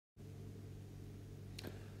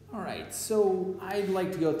All right, so I'd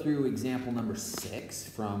like to go through example number 6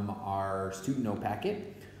 from our student note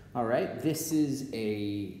packet. All right, this is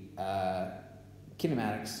a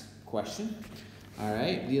kinematics question. All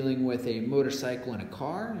right, dealing with a motorcycle and a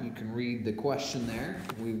car. You can read the question there.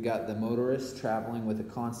 We've got the motorist traveling with a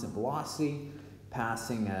constant velocity,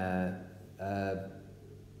 passing a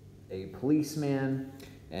policeman,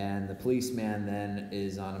 and the policeman then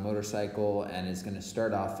is on a motorcycle and is going to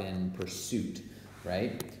start off in pursuit,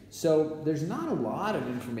 right? So there's not a lot of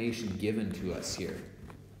information given to us here,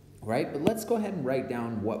 right? But let's go ahead and write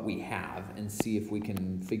down what we have and see if we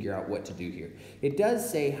can figure out what to do here. It does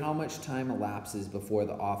say how much time elapses before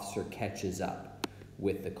the officer catches up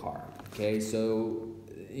with the car, okay? So,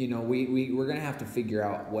 you know, we're gonna have to figure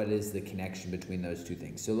out what is the connection between those two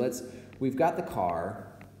things. So we've got the car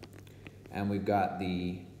and we've got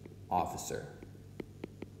the officer,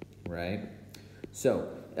 right?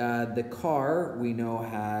 So the car, we know,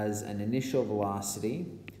 has an initial velocity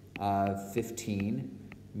of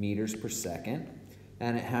 15 meters per second,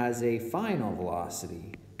 and it has a final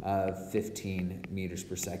velocity of 15 meters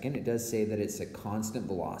per second. It does say that it's a constant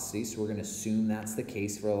velocity, so we're going to assume that's the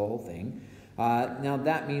case for the whole thing. Now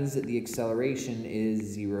that means that the acceleration is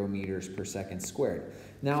 0 meters per second squared.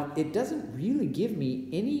 Now it doesn't really give me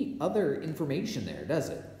any other information there, does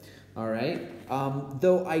it? All right,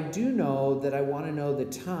 though I do know that I want to know the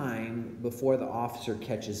time before the officer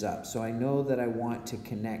catches up. So I know that I want to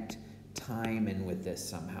connect time in with this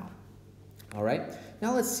somehow. All right,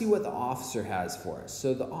 now let's see what the officer has for us.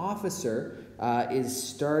 So the officer is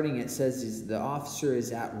starting, it says the officer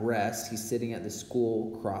is at rest. He's sitting at the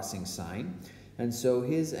school crossing sign. And so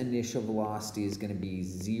his initial velocity is going to be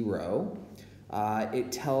 0.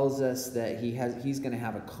 It tells us that he's going to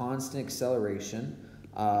have a constant acceleration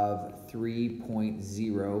of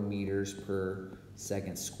 3.0 meters per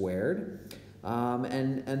second squared.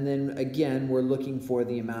 And then again, we're looking for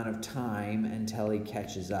the amount of time until he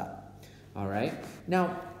catches up. All right.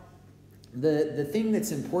 Now, the thing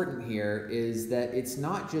that's important here is that it's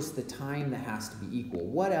not just the time that has to be equal.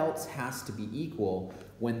 What else has to be equal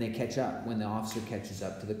when they catch up, when the officer catches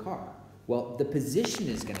up to the car? Well, the position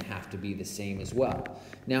is going to have to be the same as well.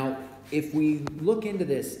 Now, if we look into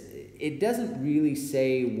this, it doesn't really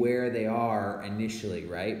say where they are initially,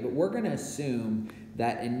 right? But we're going to assume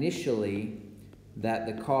that initially that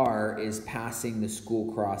the car is passing the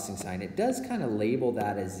school crossing sign. It does kind of label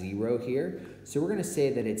that as 0 here. So we're going to say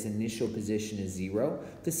that its initial position is 0.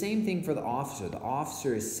 The same thing for the officer. The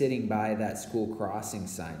officer is sitting by that school crossing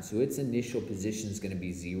sign. So its initial position is going to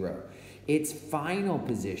be 0. Its final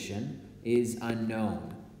position is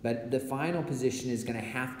unknown, but the final position is going to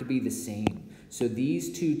have to be the same. So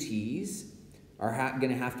these two t's are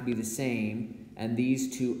going to have to be the same, and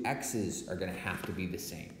these two x's are going to have to be the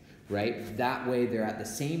same, right? That way they're at the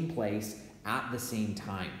same place at the same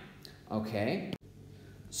time, okay?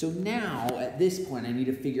 So now, at this point, I need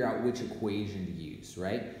to figure out which equation to use,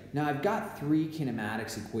 right? Now, I've got 3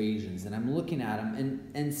 kinematics equations, and I'm looking at them,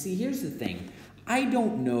 and see, here's the thing. I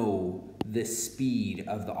don't know the speed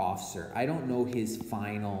of the officer. I don't know his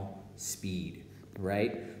final speed,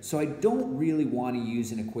 right? So I don't really want to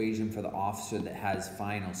use an equation for the officer that has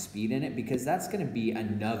final speed in it, because that's going to be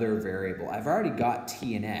another variable. I've already got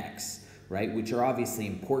t and x, right, which are obviously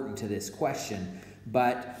important to this question,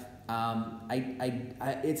 but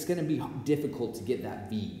it's going to be difficult to get that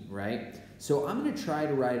v, right? So I'm going to try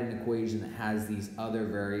to write an equation that has these other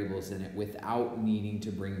variables in it without needing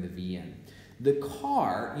to bring the v in. The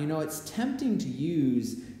car, you know, it's tempting to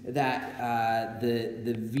use that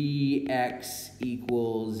the Vx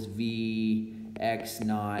equals Vx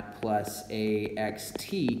naught plus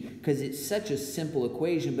Axt, because it's such a simple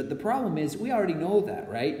equation, but the problem is we already know that,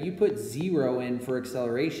 right? You put 0 in for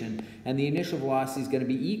acceleration and the initial velocity is going to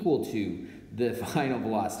be equal to the final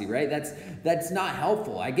velocity, right? That's not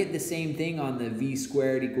helpful. I get the same thing on the v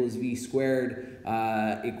squared equals v squared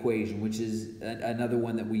equation, which is another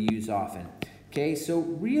one that we use often. Okay, so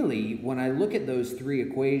really, when I look at those 3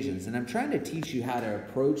 equations, and I'm trying to teach you how to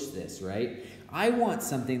approach this, right? I want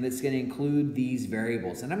something that's going to include these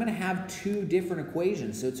variables, and I'm going to have 2 different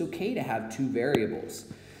equations, so it's okay to have 2 variables.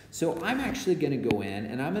 So I'm actually going to go in,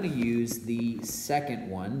 and I'm going to use the second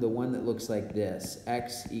one, the one that looks like this,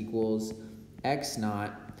 x equals x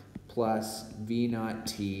naught plus v naught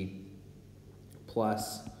t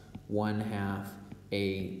plus 1/2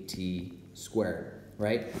 at squared.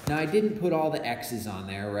 Right? Now, I didn't put all the x's on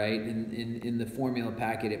there, right? In the formula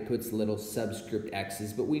packet, it puts little subscript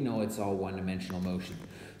x's, but we know it's all one-dimensional motion.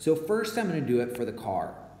 So first, I'm going to do it for the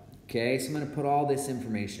car. Okay, so I'm going to put all this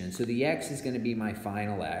information in. So the x is going to be my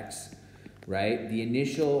final x, right? The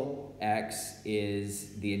initial x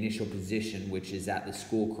is the initial position, which is at the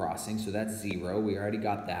school crossing, so that's 0. We already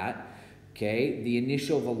got that. Okay, the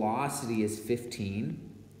initial velocity is 15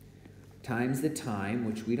 times the time,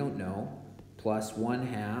 which we don't know, plus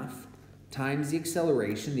 1/2 times the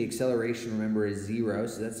acceleration. The acceleration, remember, is 0,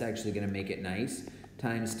 so that's actually going to make it nice,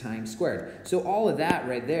 times time squared. So all of that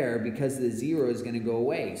right there, because the 0 is going to go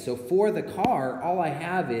away. So for the car, all I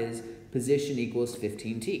have is position equals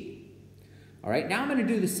 15t. All right, now I'm going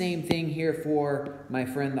to do the same thing here for my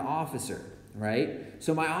friend the officer, right?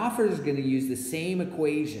 So my officer is going to use the same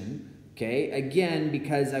equation, okay? Again,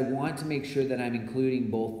 because I want to make sure that I'm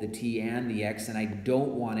including both the t and the x, and I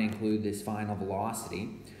don't want to include this final velocity.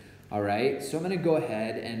 All right, so I'm going to go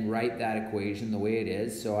ahead and write that equation the way it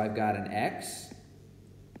is. So I've got an x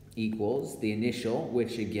equals the initial,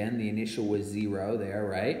 which again, the initial was 0 there,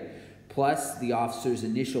 right? Plus the officer's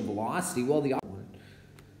initial velocity. Well,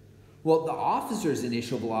 the officer's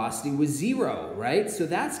initial velocity was 0, right? So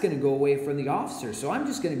that's going to go away from the officer. So I'm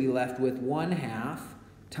just going to be left with 1/2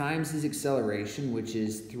 times his acceleration, which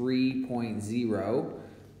is 3.0,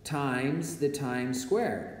 times the time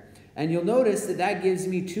squared. And you'll notice that that gives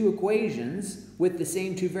me two equations with the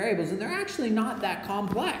same two variables, and they're actually not that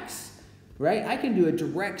complex, right? I can do a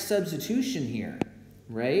direct substitution here,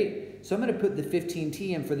 right? So I'm going to put the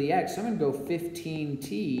 15t in for the x. So I'm going to go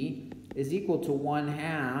 15t is equal to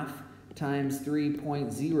 1/2 times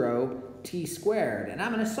 3.0 t squared. And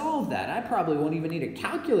I'm going to solve that. I probably won't even need a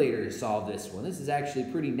calculator to solve this one. This is actually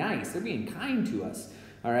pretty nice. They're being kind to us.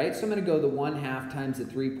 All right, so I'm going to go the 1/2 times the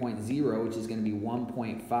 3.0, which is going to be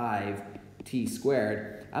 1.5 t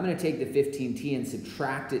squared. I'm going to take the 15t and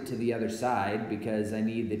subtract it to the other side because I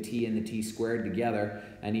need the t and the t squared together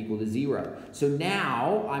and equal to 0. So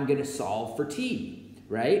now I'm going to solve for t.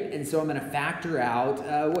 Right? And so I'm going to factor out,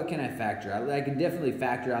 what can I factor out? I can definitely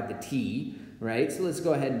factor out the t, right? So let's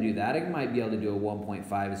go ahead and do that. I might be able to do a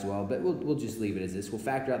 1.5 as well, but we'll just leave it as this. We'll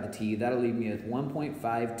factor out the t. That'll leave me with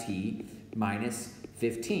 1.5t minus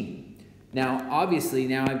 15. Now, obviously,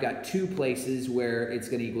 now I've got two places where it's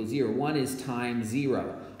going to equal 0. One is time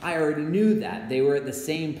 0. I already knew that. They were at the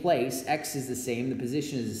same place. X is the same. The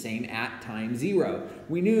position is the same at time 0.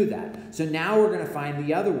 We knew that. So now we're going to find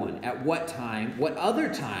the other one. At what time, what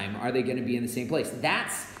other time are they going to be in the same place?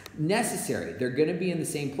 That's necessary. They're going to be in the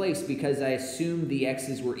same place because I assumed the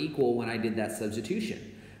x's were equal when I did that substitution,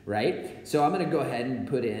 right? So I'm going to go ahead and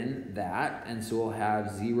put in that. And so we'll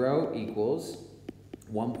have 0 equals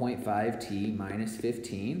 1.5t minus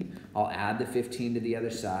 15. I'll add the 15 to the other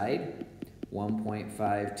side.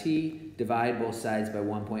 1.5t, divide both sides by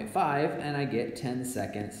 1.5, and I get 10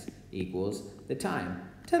 seconds equals the time.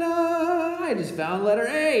 Ta-da! I just found letter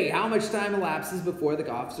A. How much time elapses before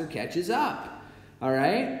the officer catches up? All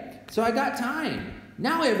right? So I got time.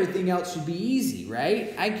 Now everything else should be easy,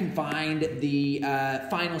 right? I can find the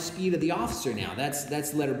final speed of the officer now.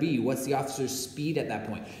 That's letter B. What's the officer's speed at that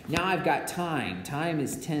point? Now I've got time. Time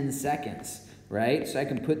is 10 seconds, right? So I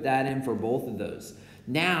can put that in for both of those.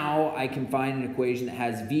 Now I can find an equation that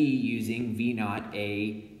has V using V naught,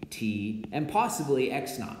 A, T, and possibly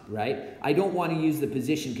X naught, right? I don't want to use the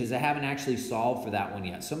position because I haven't actually solved for that one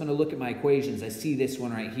yet. So I'm going to look at my equations. I see this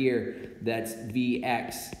one right here that's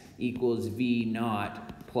Vx equals V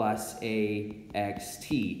naught plus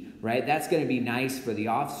AXT, right? That's going to be nice for the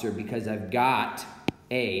officer because I've got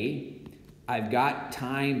I've got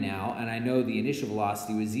time now, and I know the initial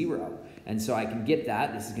velocity was 0. And so I can get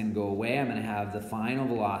that. This is going to go away. I'm going to have the final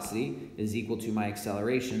velocity is equal to my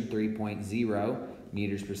acceleration, 3.0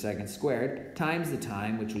 meters per second squared, times the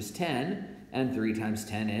time, which was 10, and 3 times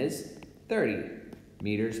 10 is 30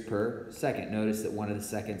 meters per second. Notice that one of the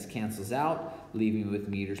seconds cancels out, leaving me with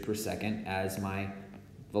meters per second as my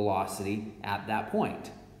velocity at that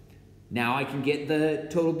point. Now I can get the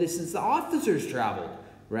total distance the officers traveled,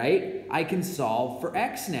 right? I can solve for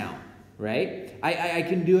x now. Right? I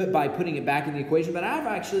can do it by putting it back in the equation, but I've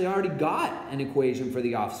actually already got an equation for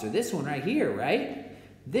the officer. This one right here, right?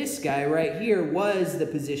 This guy right here was the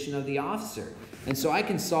position of the officer. And so I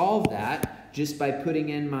can solve that just by putting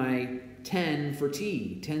in my 10 for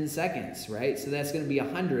t, 10 seconds, right? So that's going to be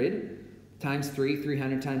 100 times 3,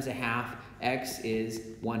 300 times a half. X is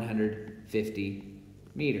 150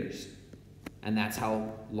 meters. And that's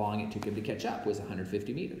how long it took him to catch up, was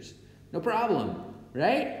 150 meters. No problem,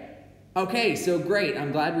 right? Okay, so great.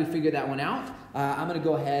 I'm glad we figured that one out. I'm going to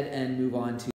go ahead and move on to